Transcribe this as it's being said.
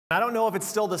I don't know if it's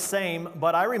still the same,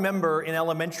 but I remember in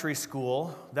elementary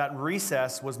school that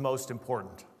recess was most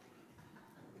important.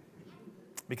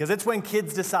 Because it's when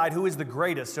kids decide who is the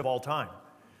greatest of all time,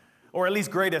 or at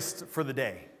least greatest for the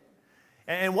day.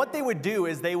 And what they would do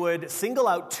is they would single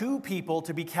out two people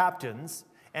to be captains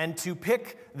and to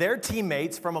pick their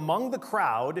teammates from among the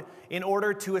crowd in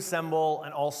order to assemble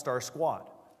an all-star squad.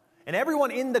 And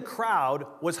everyone in the crowd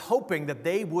was hoping that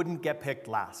they wouldn't get picked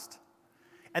last.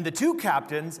 And the two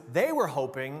captains, they were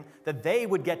hoping that they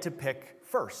would get to pick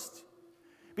first.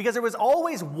 Because there was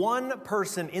always one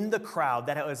person in the crowd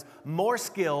that was more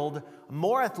skilled,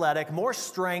 more athletic, more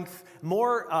strength,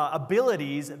 more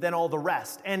abilities than all the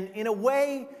rest. And in a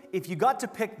way, if you got to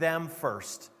pick them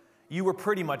first, you were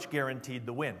pretty much guaranteed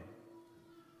the win.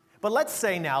 But let's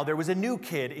say now there was a new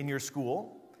kid in your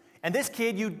school, and this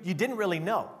kid you didn't really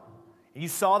know. You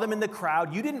saw them in the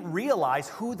crowd. You didn't realize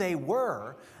who they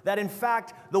were, that in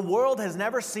fact, the world has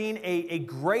never seen a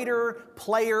greater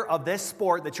player of this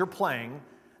sport that you're playing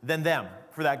than them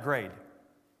for that grade.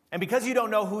 And because you don't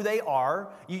know who they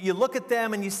are, you look at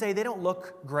them and you say, they don't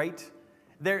look great.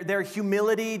 Their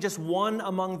humility, just one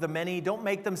among the many, don't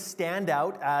make them stand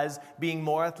out as being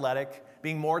more athletic,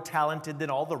 being more talented than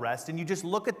all the rest. And you just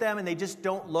look at them and they just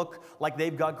don't look like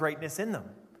they've got greatness in them.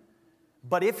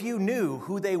 But if you knew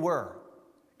who they were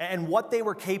and what they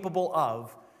were capable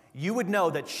of, you would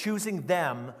know that choosing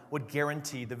them would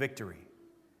guarantee the victory.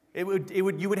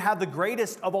 You would have the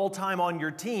greatest of all time on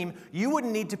your team. You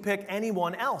wouldn't need to pick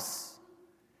anyone else.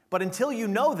 But until you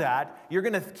know that, you're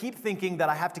going to keep thinking that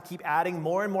I have to keep adding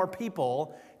more and more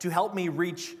people to help me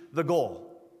reach the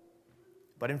goal.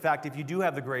 But in fact, if you do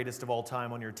have the greatest of all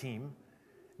time on your team,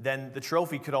 then the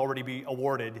trophy could already be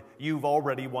awarded. You've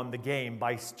already won the game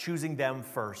by choosing them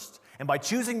first. And by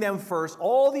choosing them first,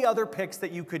 all the other picks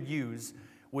that you could use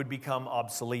would become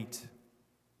obsolete.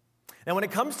 Now, when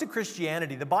it comes to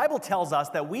Christianity, the Bible tells us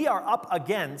that we are up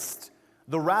against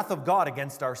the wrath of God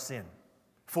against our sin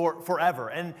forever.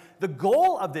 And the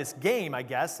goal of this game, I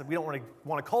guess, we don't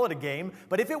want to call it a game,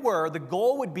 but if it were, the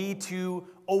goal would be to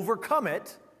overcome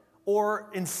it or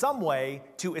in some way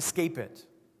to escape it.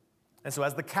 And so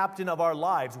as the captain of our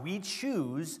lives, we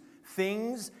choose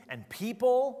things and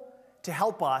people to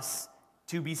help us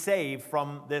to be saved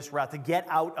from this wrath, to get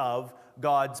out of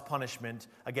God's punishment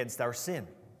against our sin.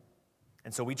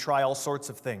 And so we try all sorts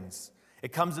of things.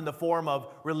 It comes in the form of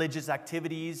religious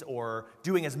activities or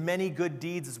doing as many good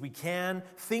deeds as we can,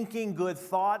 thinking good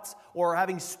thoughts, or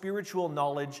having spiritual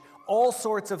knowledge. All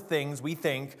sorts of things we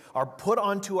think are put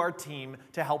onto our team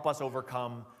to help us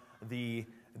overcome the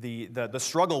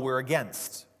struggle we're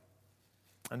against.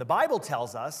 And the Bible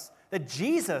tells us that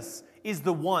Jesus is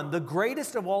the one, the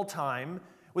greatest of all time,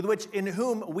 in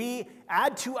whom we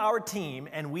add to our team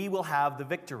and we will have the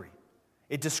victory.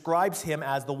 It describes him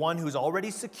as the one who's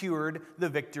already secured the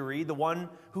victory, the one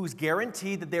who's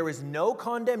guaranteed that there is no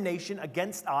condemnation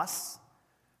against us,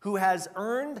 who has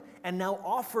earned and now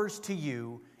offers to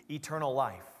you eternal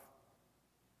life.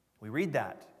 We read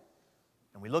that,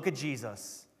 and we look at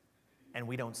Jesus, and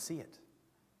we don't see it.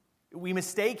 We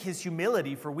mistake his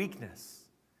humility for weakness.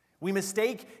 We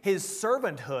mistake his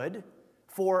servanthood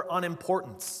for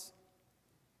unimportance.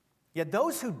 Yet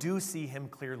those who do see him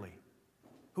clearly,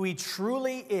 who he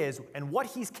truly is and what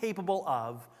he's capable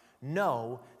of,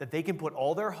 know that they can put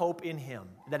all their hope in him,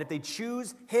 that if they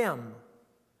choose him,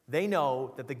 they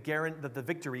know that the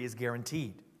victory is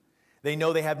guaranteed. They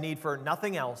know they have need for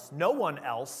nothing else, no one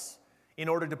else, in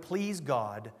order to please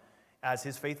God as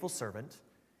his faithful servant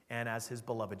and as his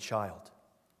beloved child.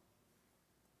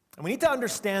 And we need to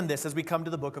understand this as we come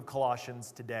to the book of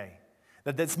Colossians today.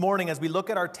 That this morning, as we look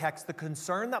at our text, the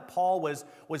concern that Paul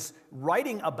was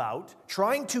writing about,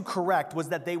 trying to correct, was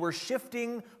that they were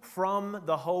shifting from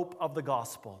the hope of the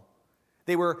gospel.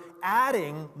 They were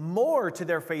adding more to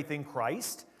their faith in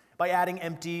Christ by adding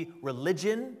empty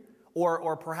religion,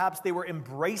 or perhaps they were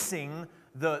embracing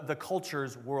the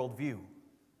culture's worldview.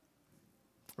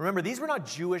 Remember, these were not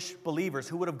Jewish believers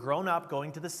who would have grown up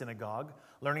going to the synagogue,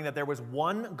 learning that there was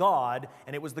one God,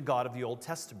 and it was the God of the Old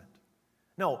Testament.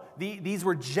 No, these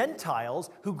were Gentiles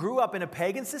who grew up in a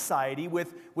pagan society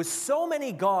with so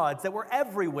many gods that were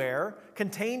everywhere,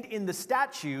 contained in the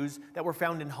statues that were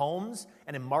found in homes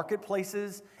and in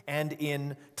marketplaces and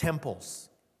in temples.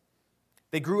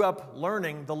 They grew up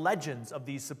learning the legends of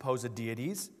these supposed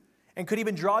deities and could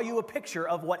even draw you a picture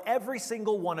of what every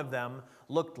single one of them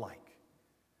looked like.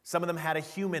 Some of them had a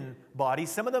human body.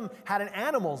 Some of them had an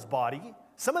animal's body.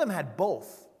 Some of them had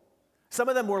both. Some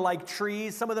of them were like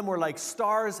trees. Some of them were like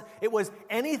stars. It was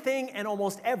anything and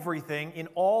almost everything in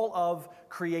all of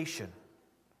creation.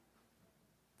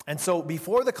 And so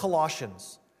before the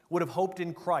Colossians would have hoped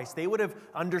in Christ. They would have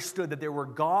understood that there were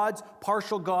gods,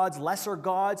 partial gods, lesser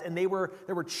gods, and there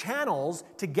were channels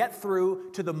to get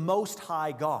through to the Most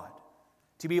High God,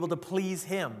 to be able to please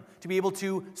Him, to be able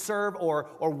to serve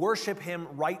or worship Him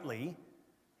rightly.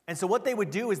 And so what they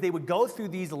would do is they would go through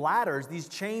these ladders, these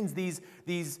chains,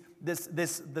 this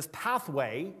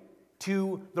pathway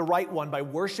to the right one by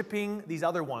worshiping these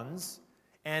other ones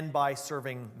and by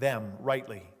serving them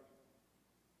rightly.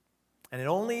 And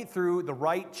only through the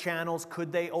right channels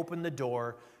could they open the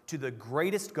door to the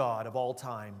greatest God of all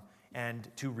time and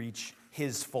to reach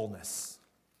His fullness.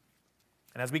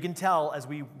 And as we can tell, as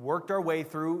we worked our way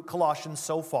through Colossians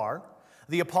so far,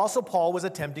 the Apostle Paul was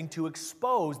attempting to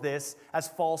expose this as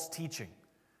false teaching.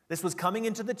 This was coming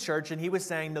into the church, and he was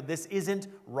saying that this isn't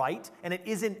right and it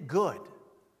isn't good.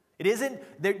 It isn't,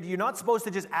 you're not supposed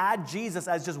to just add Jesus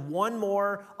as just one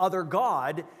more other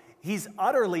God. He's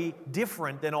utterly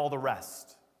different than all the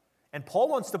rest. And Paul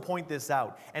wants to point this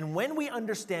out. And when we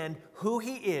understand who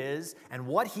He is and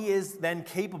what He is then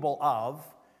capable of,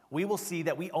 we will see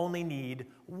that we only need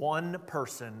one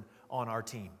person on our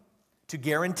team to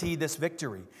guarantee this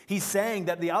victory. He's saying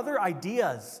that the other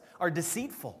ideas are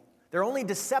deceitful. They're only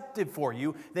deceptive for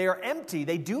you. They are empty.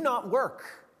 They do not work.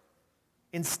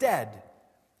 Instead,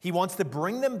 He wants to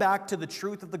bring them back to the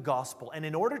truth of the gospel. And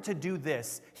in order to do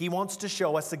this, He wants to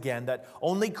show us again that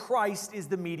only Christ is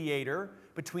the mediator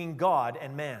between God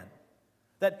and man.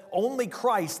 That only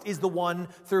Christ is the one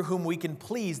through whom we can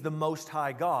please the Most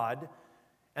High God,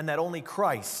 and that only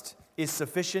Christ is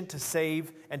sufficient to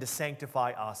save and to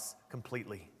sanctify us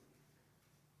completely.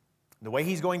 The way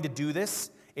He's going to do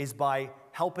this is by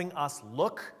helping us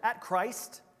look at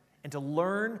Christ and to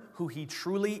learn who He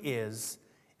truly is,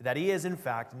 that He is, in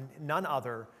fact, none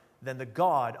other than the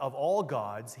God of all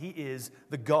gods. He is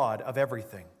the God of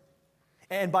everything.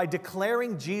 And by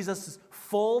declaring Jesus'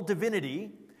 full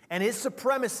divinity and His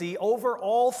supremacy over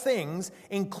all things,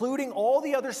 including all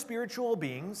the other spiritual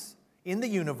beings in the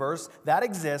universe that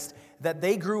exist, that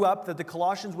they grew up, that the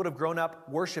Colossians would have grown up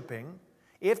worshiping,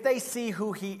 if they see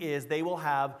who He is, they will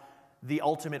have the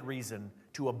ultimate reason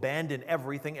to abandon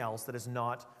everything else that is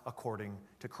not according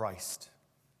to Christ.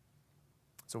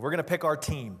 So we're going to pick our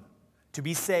team to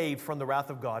be saved from the wrath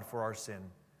of God for our sin.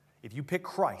 If you pick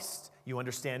Christ, you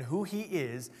understand who He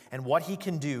is and what He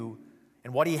can do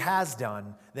and what He has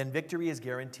done, then victory is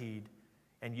guaranteed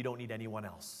and you don't need anyone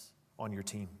else on your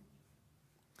team.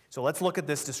 So let's look at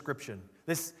this description,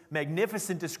 this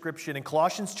magnificent description in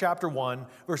Colossians chapter 1,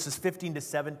 verses 15 to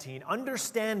 17,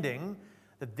 understanding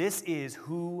that this is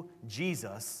who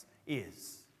Jesus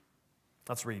is.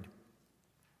 Let's read.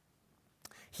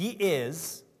 He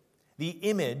is the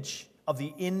image of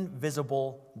the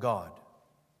invisible God,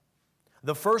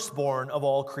 the firstborn of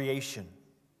all creation.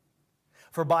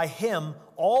 For by Him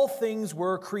all things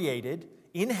were created,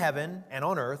 in heaven and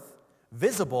on earth,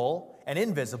 visible and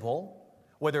invisible,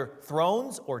 whether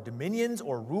thrones or dominions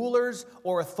or rulers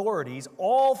or authorities,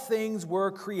 all things were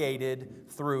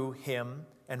created through Him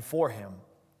and for Him.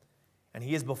 And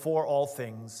He is before all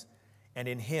things, and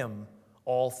in Him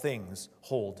all things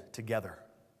hold together.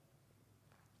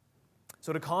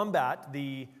 So to combat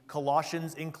the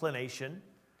Colossians' inclination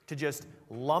to just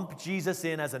lump Jesus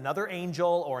in as another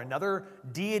angel or another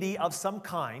deity of some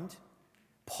kind,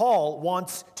 Paul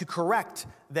wants to correct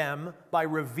them by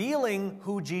revealing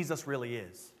who Jesus really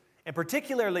is. And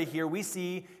particularly here we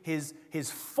see his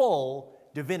full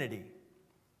divinity.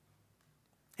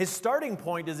 His starting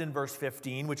point is in verse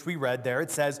 15, which we read there.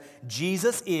 It says,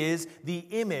 Jesus is the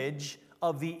image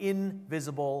of the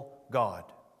invisible God.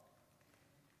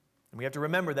 And we have to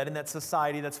remember that in that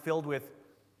society that's filled with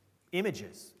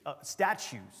images,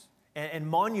 statues, and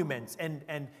monuments,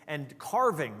 and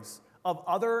carvings of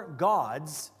other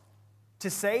gods, to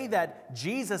say that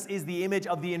Jesus is the image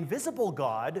of the invisible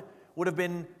God would have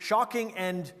been shocking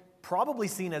and probably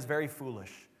seen as very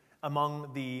foolish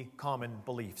among the common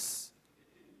beliefs.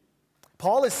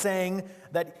 Paul is saying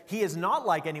that He is not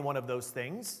like any one of those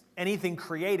things, anything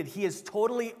created. He is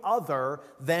totally other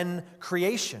than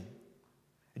creation.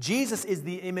 Jesus is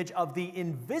the image of the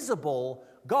invisible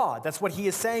God. That's what he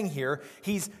is saying here.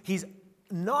 He's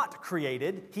not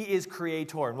created. He is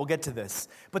creator, and we'll get to this.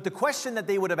 But the question that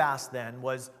they would have asked then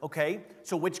was, okay,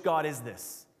 so which God is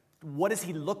this? What does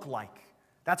He look like?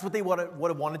 That's what they would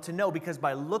have wanted to know, because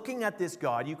by looking at this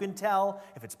God, you can tell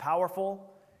if it's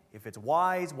powerful, if it's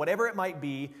wise, whatever it might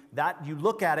be, that you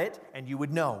look at it and you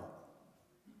would know.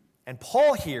 And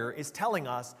Paul here is telling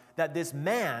us that this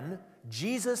man,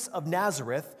 Jesus of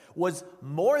Nazareth, was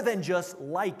more than just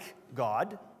like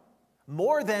God,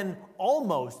 more than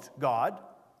almost God,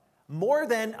 more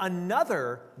than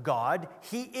another God.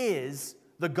 He is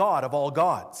the God of all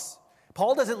gods.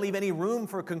 Paul doesn't leave any room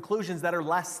for conclusions that are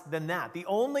less than that. The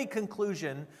only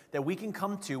conclusion that we can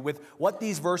come to with what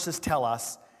these verses tell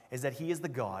us is that he is the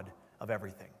God of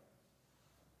everything.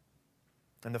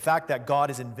 And the fact that God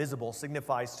is invisible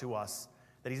signifies to us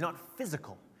that he's not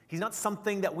physical. He's not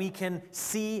something that we can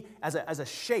see as a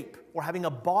shape or having a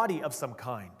body of some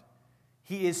kind.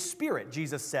 He is spirit,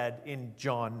 Jesus said in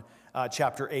John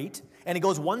chapter 8. And he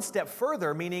goes one step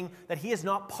further, meaning that he is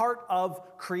not part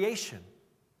of creation.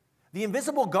 The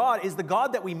invisible God is the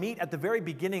God that we meet at the very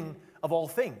beginning of all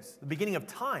things, the beginning of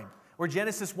time, where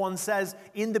Genesis 1 says,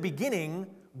 in the beginning,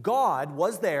 God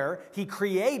was there. He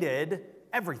created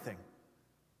everything.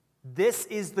 This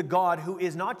is the God who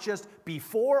is not just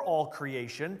before all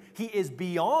creation, he is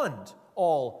beyond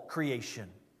all creation.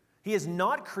 He is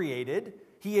not created,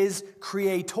 he is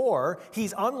creator.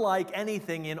 He's unlike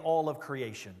anything in all of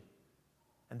creation.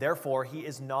 And therefore, he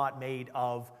is not made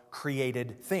of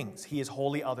created things. He is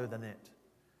wholly other than it.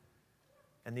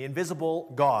 And the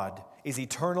invisible God is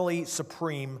eternally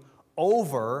supreme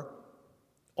over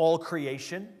all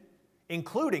creation,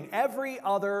 including every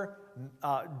other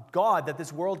God that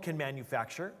this world can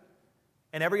manufacture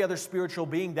and every other spiritual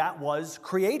being that was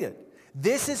created.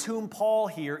 This is whom Paul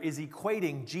here is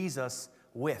equating Jesus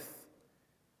with.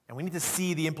 And we need to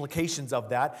see the implications of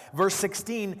that. Verse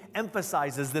 16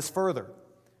 emphasizes this further.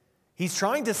 He's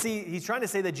trying to say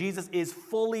that Jesus is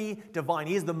fully divine.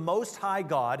 He is the Most High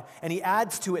God, and he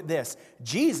adds to it this: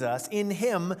 Jesus, in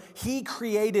him, he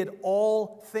created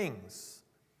all things.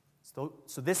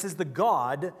 So this is the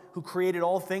God who created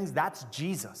all things. That's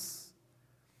Jesus.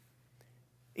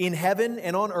 In heaven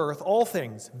and on earth, all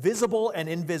things, visible and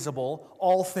invisible,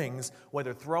 all things,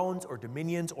 whether thrones or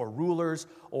dominions or rulers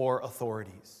or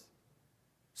authorities.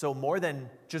 So more than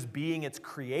just being its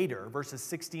creator, verses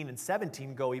 16 and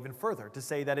 17 go even further to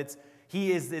say that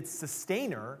he is its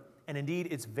sustainer and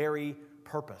indeed its very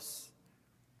purpose.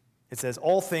 It says,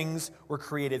 all things were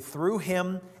created through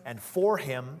him and for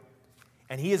him,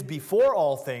 and he is before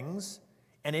all things,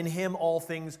 and in him all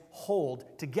things hold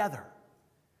together.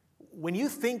 When you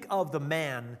think of the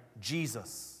man,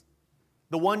 Jesus,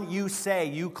 the one you say,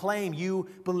 you claim, you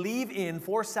believe in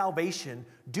for salvation,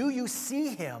 do you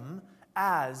see him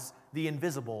as the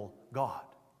invisible God?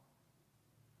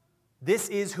 This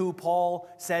is who Paul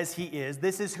says he is.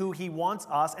 This is who he wants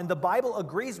us. And the Bible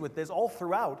agrees with this all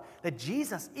throughout, that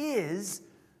Jesus is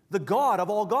the God of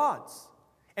all gods.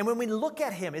 And when we look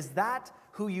at him, is that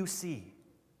who you see?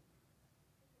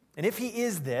 And if he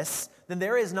is this, then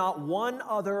there is not one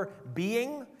other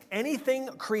being, anything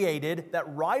created,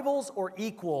 that rivals or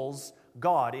equals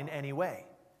God in any way.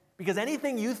 Because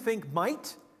anything you think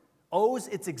might owes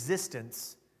its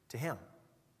existence to him.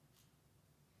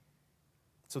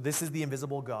 So this is the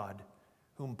invisible God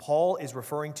whom Paul is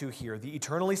referring to here, the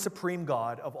eternally supreme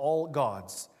God of all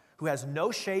gods, who has no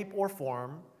shape or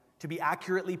form to be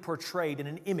accurately portrayed in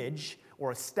an image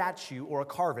or a statue or a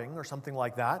carving or something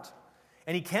like that.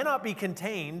 And he cannot be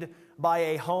contained by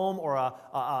a home or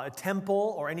a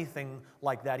temple or anything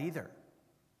like that either.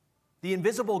 The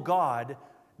invisible God,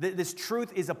 this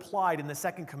truth is applied in the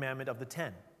second commandment of the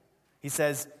 10. He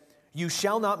says, you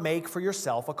shall not make for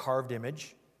yourself a carved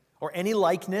image or any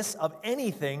likeness of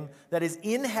anything that is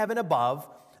in heaven above,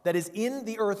 that is in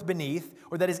the earth beneath,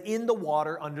 or that is in the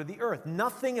water under the earth.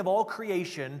 Nothing of all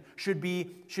creation should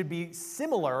be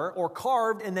similar or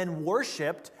carved and then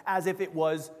worshipped as if it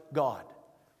was God.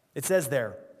 It says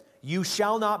there, you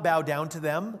shall not bow down to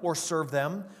them or serve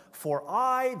them, for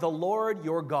I, the Lord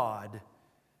your God,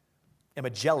 am a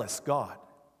jealous God.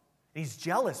 And he's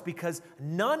jealous because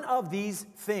none of these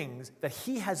things that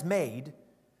he has made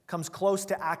comes close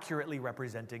to accurately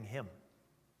representing him.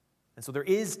 And so there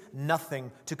is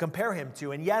nothing to compare him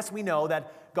to. And yes, we know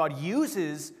that God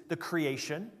uses the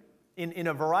creation in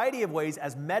a variety of ways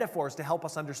as metaphors to help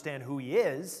us understand who he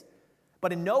is,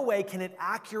 but in no way can it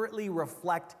accurately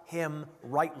reflect him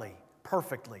rightly,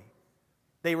 perfectly.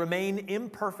 They remain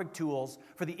imperfect tools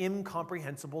for the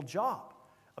incomprehensible job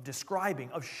of describing,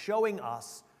 of showing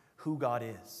us who God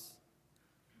is.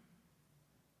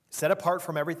 Set apart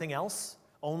from everything else,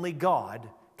 only God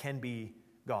can be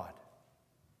God.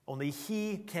 Only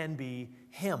he can be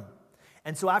him.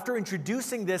 And so after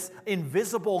introducing this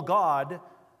invisible God,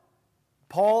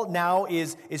 Paul now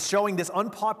is showing this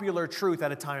unpopular truth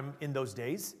at a time in those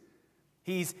days.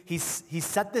 He's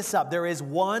set this up. There is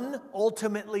one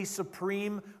ultimately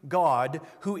supreme God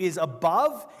who is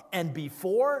above and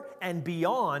before and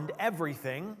beyond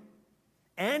everything,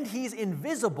 and he's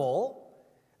invisible.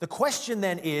 The question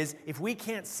then is, if we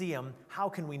can't see him, how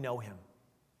can we know him?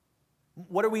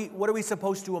 What are we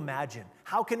supposed to imagine?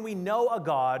 How can we know a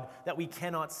God that we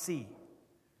cannot see?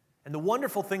 And the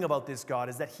wonderful thing about this God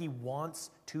is that he wants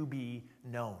to be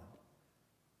known.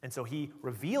 And so he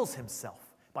reveals himself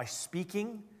by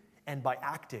speaking and by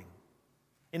acting.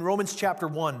 In Romans chapter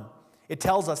 1, it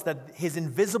tells us that his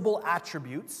invisible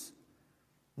attributes,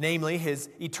 namely his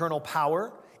eternal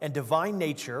power and divine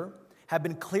nature, have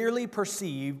been clearly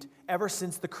perceived ever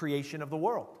since the creation of the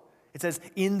world. It says,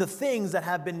 in the things that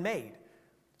have been made.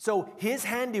 So his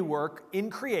handiwork in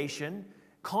creation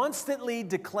constantly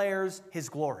declares his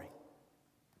glory.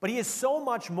 But he is so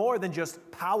much more than just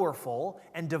powerful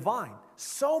and divine.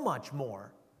 So much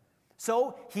more.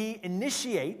 So he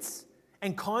initiates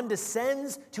and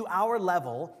condescends to our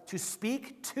level to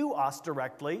speak to us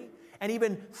directly, and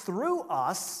even through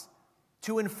us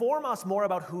to inform us more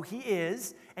about who he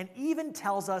is, and even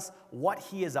tells us what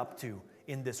he is up to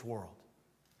in this world.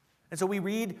 And so we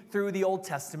read through the Old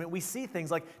Testament, we see things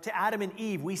like to Adam and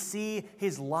Eve, we see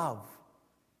his love.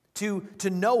 To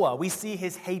Noah, we see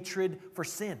his hatred for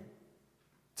sin.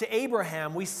 To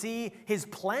Abraham, we see his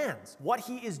plans, what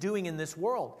he is doing in this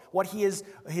world, what he is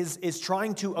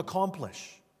trying to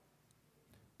accomplish.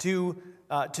 To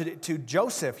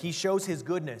Joseph, he shows his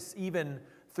goodness even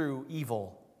through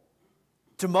evil.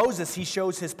 To Moses, he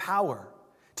shows his power.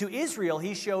 To Israel,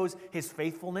 he shows his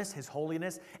faithfulness, his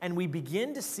holiness, and we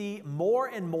begin to see more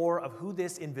and more of who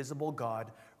this invisible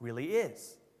God really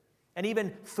is. And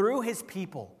even through his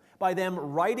people, by them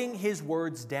writing his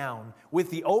words down with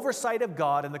the oversight of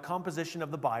God and the composition of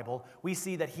the Bible, we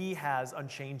see that he has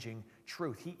unchanging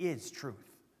truth. He is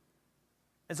truth.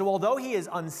 And so although he is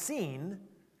unseen,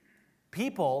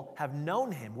 people have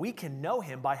known him. We can know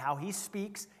him by how he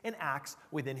speaks and acts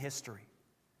within history.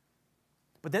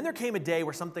 But then there came a day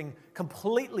where something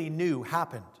completely new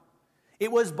happened.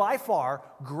 It was by far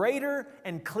greater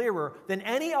and clearer than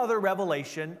any other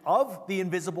revelation of the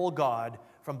invisible God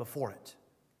from before it.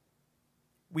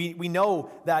 We know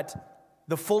that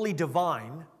the fully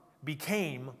divine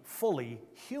became fully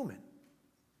human.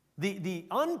 The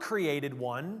uncreated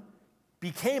one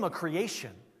became a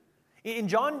creation. In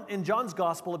John's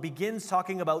gospel, it begins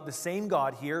talking about the same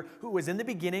God here who was in the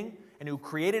beginning and who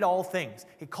created all things.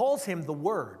 It calls him the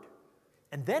Word.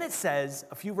 And then it says,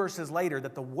 a few verses later,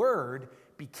 that the Word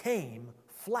became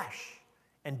flesh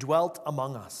and dwelt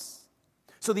among us.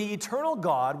 So the eternal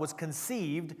God was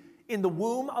conceived in the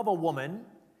womb of a woman,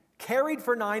 carried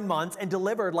for 9 months, and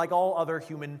delivered like all other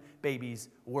human babies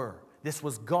were. This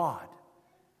was God.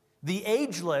 The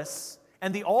ageless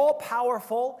and the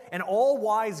all-powerful and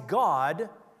all-wise God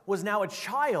was now a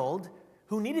child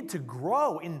who needed to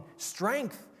grow in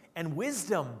strength and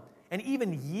wisdom and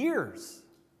even years.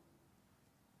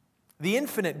 The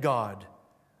infinite God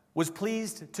was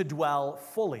pleased to dwell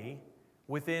fully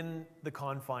within the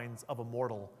confines of a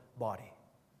mortal body.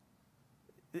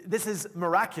 This is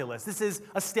miraculous. This is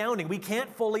astounding. We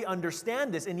can't fully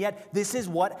understand this, and yet this is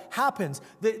what happens.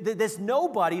 This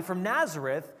nobody from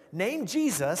Nazareth named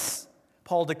Jesus,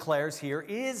 Paul declares here,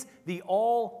 is the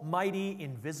almighty,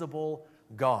 invisible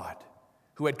God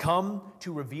who had come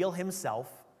to reveal himself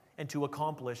and to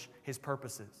accomplish his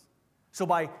purposes. So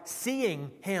by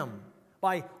seeing him,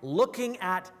 by looking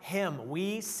at him,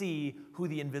 we see who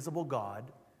the invisible God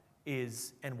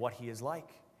is and what he is like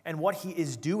and what he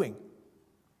is doing.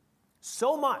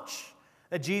 So much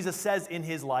that Jesus says in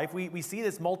his life, we see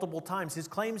this multiple times, his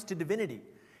claims to divinity.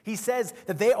 He says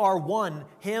that they are one,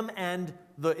 him and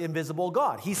the invisible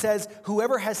God. He says,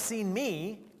 whoever has seen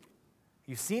me,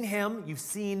 you've seen him, you've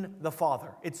seen the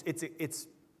Father. It's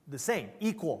the same,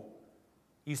 equal.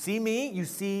 You see me, you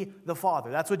see the Father.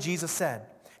 That's what Jesus said.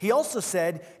 He also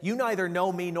said, you neither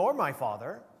know me nor my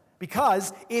Father,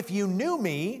 because if you knew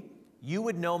me, you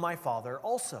would know my Father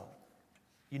also.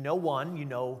 You know one, you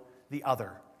know the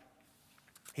other.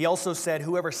 He also said,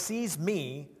 whoever sees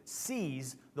me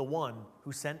sees the one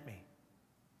who sent me.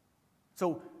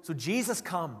 So Jesus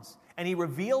comes and he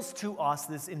reveals to us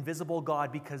this invisible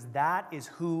God because that is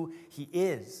who he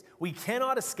is. We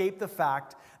cannot escape the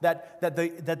fact that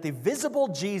the visible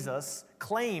Jesus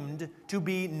claimed to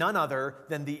be none other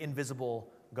than the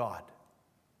invisible God.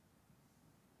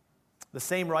 The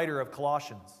same writer of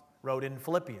Colossians wrote in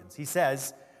Philippians. He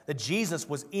says that Jesus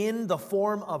was in the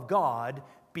form of God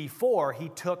before he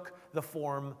took the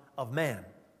form of man.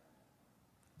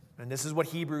 And this is what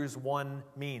Hebrews 1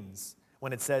 means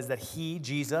when it says that he,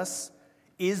 Jesus,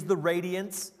 is the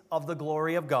radiance of the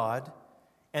glory of God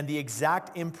and the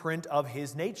exact imprint of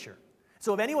his nature.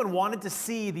 So if anyone wanted to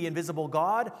see the invisible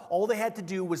God, all they had to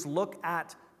do was look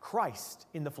at Christ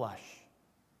in the flesh.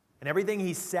 And everything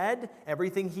he said,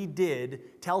 everything he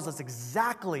did, tells us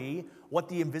exactly what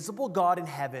the invisible God in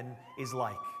heaven is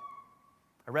like.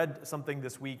 I read something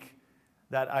this week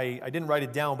that I didn't write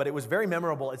it down, but it was very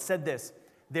memorable. It said this: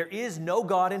 there is no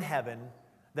God in heaven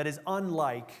that is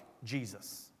unlike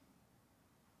Jesus.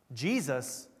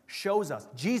 Jesus shows us.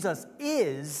 Jesus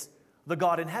is the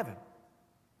God in heaven.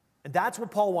 And that's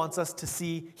what Paul wants us to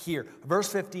see here.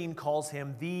 Verse 15 calls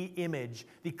him the image,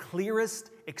 the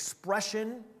clearest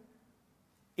expression,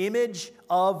 image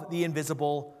of the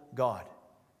invisible God.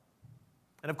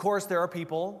 And of course, there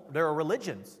are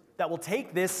religions that will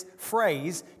take this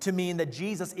phrase to mean that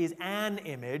Jesus is an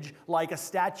image, like a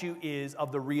statue is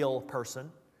of the real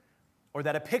person, or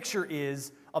that a picture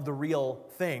is of the real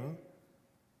thing.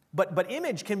 But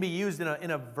image can be used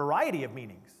in a variety of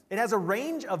meanings. It has a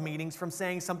range of meanings, from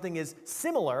saying something is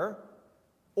similar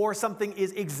or something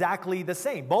is exactly the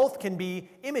same. Both can be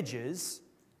images.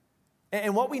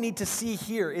 And what we need to see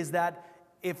here is that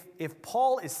if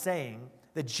Paul is saying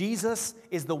that Jesus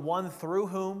is the one through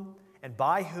whom and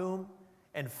by whom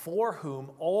and for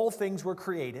whom all things were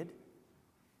created,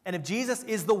 and if Jesus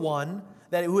is the one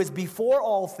who is before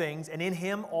all things, and in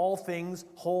him all things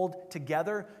hold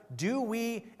together, do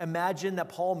we imagine that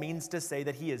Paul means to say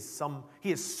that he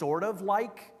is sort of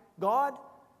like God,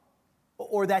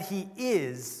 or that he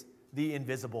is the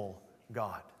invisible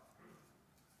God?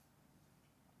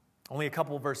 Only a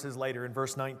couple of verses later, in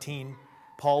verse 19,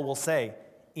 Paul will say,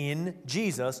 in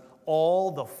Jesus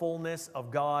all the fullness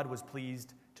of God was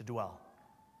pleased to dwell.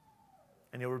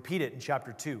 And he'll repeat it in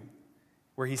chapter 2,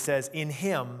 where he says, in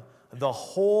him the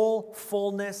whole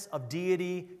fullness of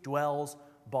deity dwells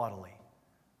bodily.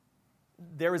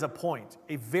 There is a point,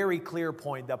 a very clear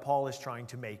point, that Paul is trying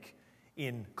to make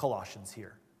in Colossians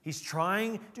here. He's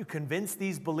trying to convince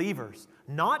these believers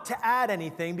not to add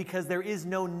anything, because there is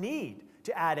no need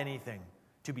to add anything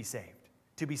to be saved,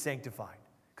 to be sanctified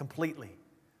completely.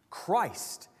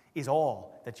 Christ is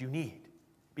all that you need,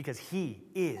 because he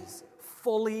is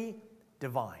fully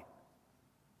divine.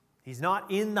 He's not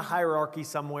in the hierarchy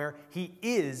somewhere. He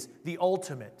is the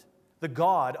ultimate, the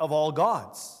God of all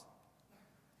gods.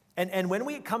 And when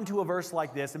we come to a verse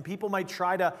like this, and people might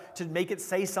try to make it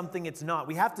say something it's not,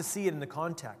 we have to see it in the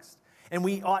context. And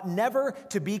we ought never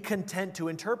to be content to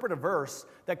interpret a verse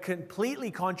that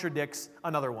completely contradicts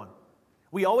another one.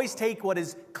 We always take what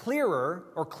is clearer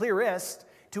or clearest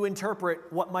to interpret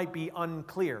what might be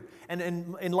unclear. And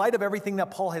in light of everything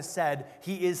that Paul has said,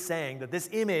 he is saying that this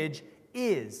image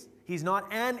is. He's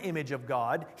not an image of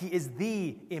God. He is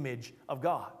the image of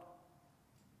God.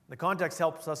 The context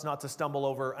helps us not to stumble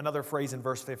over another phrase in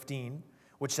verse 15,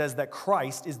 which says that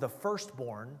Christ is the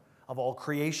firstborn of all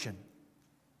creation.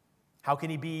 How can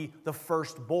he be the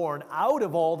firstborn out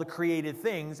of all the created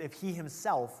things if he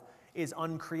himself is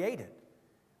uncreated?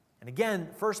 And again,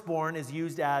 firstborn is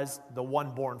used as the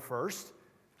one born first,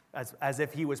 as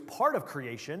if he was part of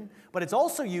creation, but it's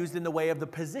also used in the way of the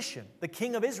position. The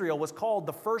king of Israel was called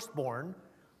the firstborn,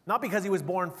 not because he was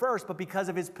born first, but because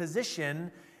of his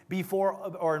position before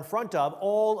or in front of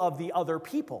all of the other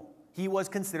people. He was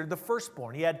considered the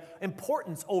firstborn. He had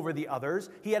importance over the others.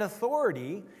 He had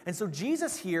authority. And so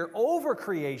Jesus here, over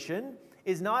creation,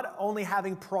 is not only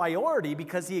having priority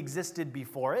because he existed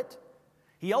before it,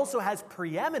 he also has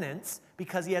preeminence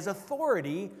because he has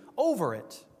authority over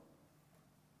it.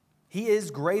 He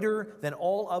is greater than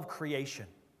all of creation.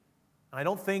 And I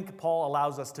don't think Paul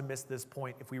allows us to miss this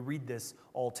point if we read this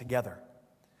all together.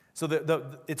 So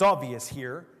it's obvious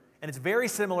here, and it's very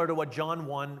similar to what John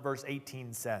 1, verse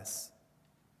 18 says.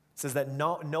 It says that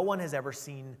no one has ever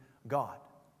seen God.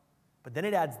 But then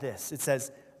it adds this. It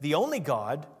says, the only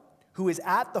God who is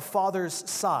at the Father's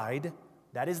side,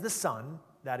 that is the Son,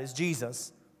 that is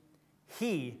Jesus,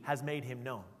 he has made him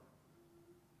known.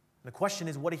 And the question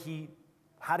is,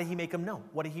 how did he make him known?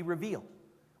 What did he reveal?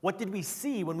 What did we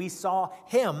see when we saw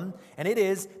him? And it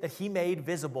is that he made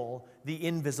visible the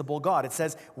invisible God. It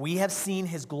says, we have seen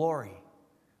his glory.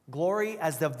 Glory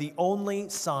as of the only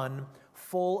Son,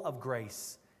 full of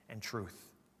grace and truth.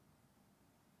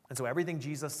 And so everything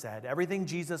Jesus said, everything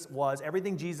Jesus was,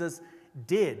 everything Jesus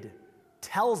did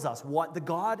tells us what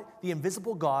the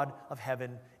invisible God of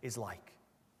heaven is like.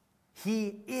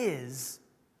 He is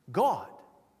God.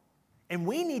 And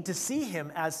we need to see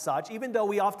him as such, even though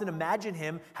we often imagine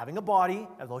him having a body,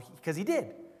 because he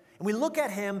did. And we look at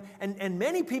him, and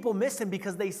many people miss him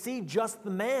because they see just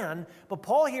the man. But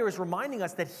Paul here is reminding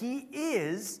us that he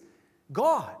is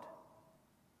God.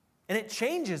 And it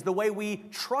changes the way we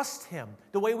trust him,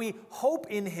 the way we hope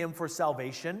in him for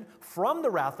salvation from the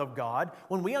wrath of God,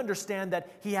 when we understand that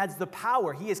he has the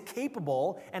power, he is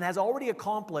capable, and has already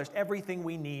accomplished everything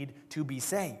we need to be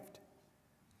saved.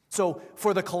 So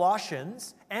for the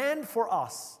Colossians and for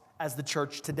us as the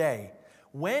church today,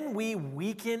 when we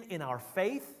weaken in our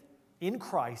faith in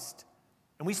Christ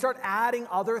and we start adding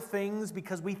other things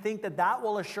because we think that that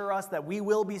will assure us that we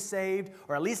will be saved,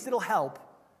 or at least it'll help,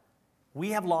 we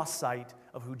have lost sight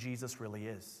of who Jesus really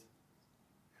is.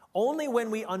 Only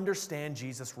when we understand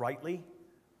Jesus rightly,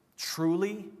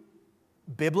 truly,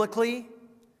 biblically,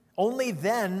 only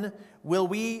then will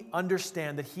we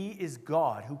understand that he is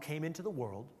God who came into the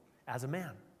world as a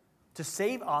man to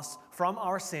save us from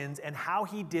our sins, and how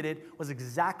he did it was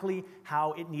exactly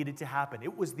how it needed to happen.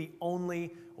 It was the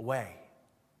only way.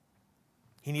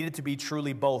 He needed to be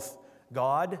truly both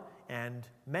God and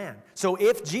man. So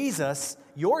if Jesus,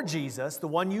 your Jesus, the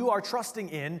one you are trusting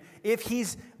in, if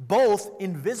he's both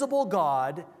invisible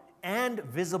God and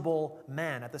visible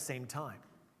man at the same time,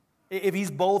 if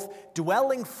he's both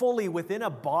dwelling fully within a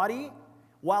body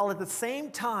while at the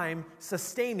same time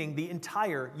sustaining the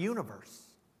entire universe,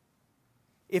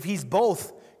 if he's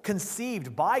both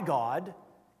conceived by God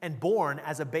and born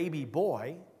as a baby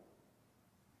boy,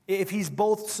 if he's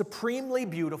both supremely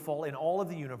beautiful in all of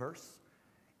the universe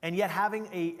and yet having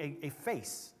a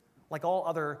face like all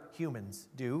other humans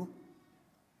do,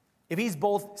 if he's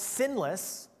both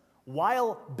sinless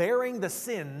while bearing the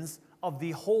sins of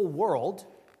the whole world,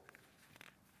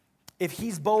 if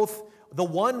he's both the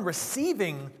one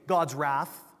receiving God's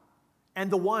wrath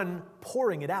and the one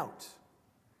pouring it out,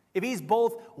 if he's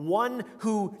both one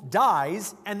who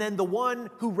dies and then the one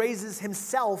who raises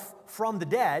himself from the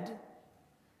dead,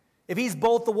 if he's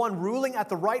both the one ruling at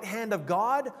the right hand of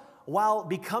God while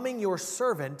becoming your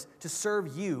servant to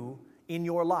serve you in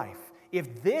your life,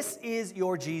 if this is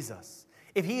your Jesus,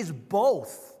 if he's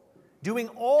both doing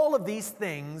all of these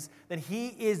things, then he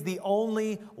is the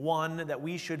only one that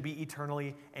we should be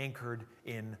eternally anchored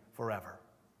in forever.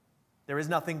 There is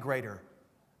nothing greater.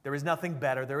 There is nothing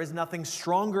better. There is nothing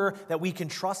stronger that we can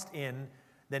trust in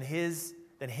than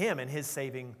him and his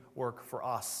saving work for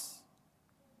us.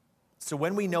 So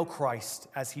when we know Christ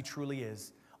as he truly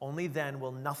is, only then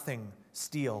will nothing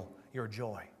steal your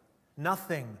joy.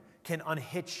 Nothing can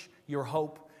unhitch your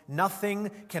hope. Nothing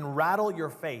can rattle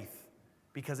your faith,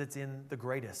 because it's in the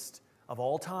greatest of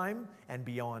all time and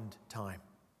beyond time.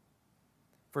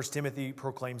 1 Timothy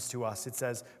proclaims to us, it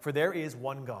says, "For there is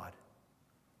one God,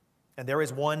 and there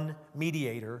is one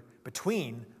mediator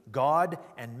between God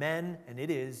and men, and it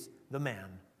is the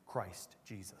man, Christ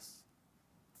Jesus."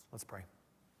 Let's pray.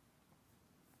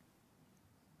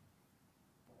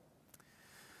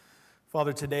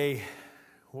 Father, today,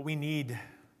 what we need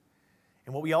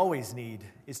and what we always need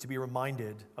is to be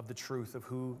reminded of the truth of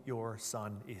who your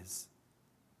Son is.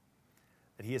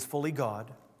 That he is fully God,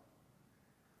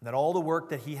 and that all the work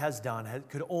that he has done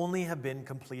could only have been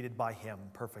completed by him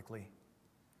perfectly.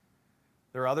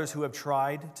 There are others who have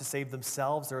tried to save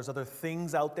themselves. There's other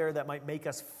things out there that might make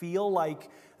us feel like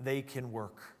they can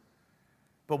work.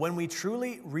 But when we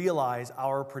truly realize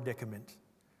our predicament,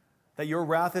 that your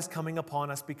wrath is coming upon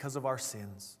us because of our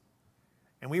sins,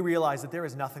 and we realize that there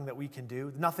is nothing that we can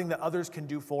do, nothing that others can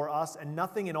do for us, and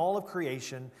nothing in all of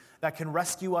creation that can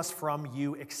rescue us from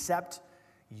you except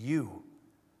you,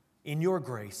 in your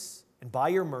grace and by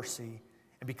your mercy,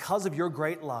 and because of your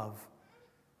great love,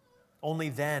 only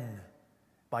then,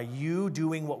 by you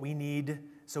doing what we need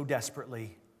so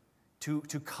desperately, to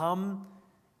come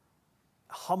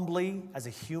humbly as a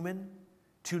human,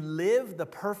 to live the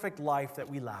perfect life that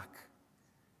we lack,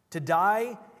 to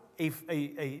die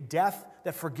a death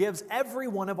that forgives every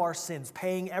one of our sins,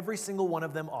 paying every single one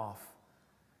of them off,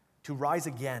 to rise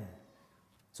again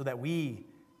so that we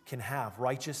can have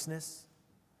righteousness,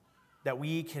 that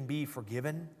we can be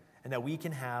forgiven, and that we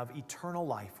can have eternal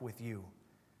life with you,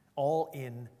 all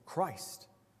in Christ.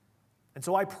 And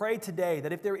so I pray today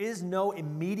that if there is no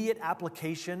immediate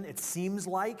application, it seems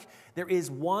like, there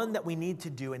is one that we need to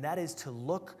do, and that is to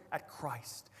look at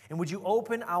Christ. And would you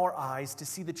open our eyes to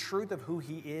see the truth of who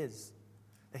he is?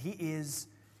 That he is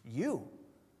you.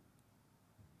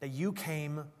 That you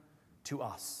came to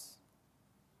us.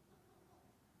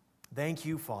 Thank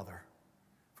you, Father,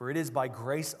 for it is by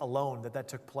grace alone that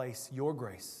took place, your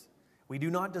grace. We do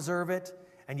not deserve it,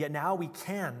 and yet now we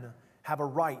can have a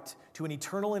right to an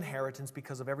eternal inheritance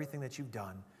because of everything that you've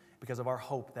done, because of our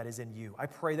hope that is in you. I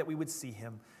pray that we would see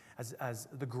him as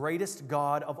the greatest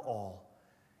God of all,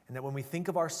 and that when we think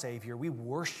of our Savior, we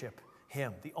worship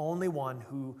him, the only one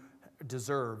who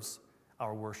deserves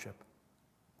our worship.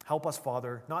 Help us,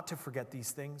 Father, not to forget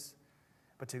these things,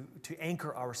 but to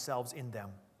anchor ourselves in them,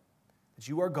 that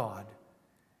you are God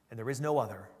and there is no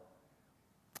other.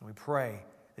 And we pray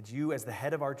that you, as the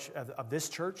head of this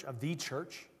church, of the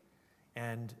church,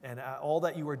 and all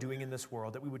that you are doing in this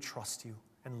world, that we would trust you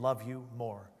and love you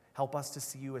more. Help us to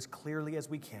see you as clearly as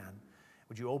we can.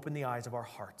 Would you open the eyes of our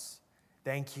hearts?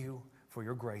 Thank you for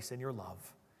your grace and your love.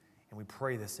 And we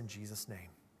pray this in Jesus' name.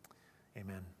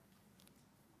 Amen.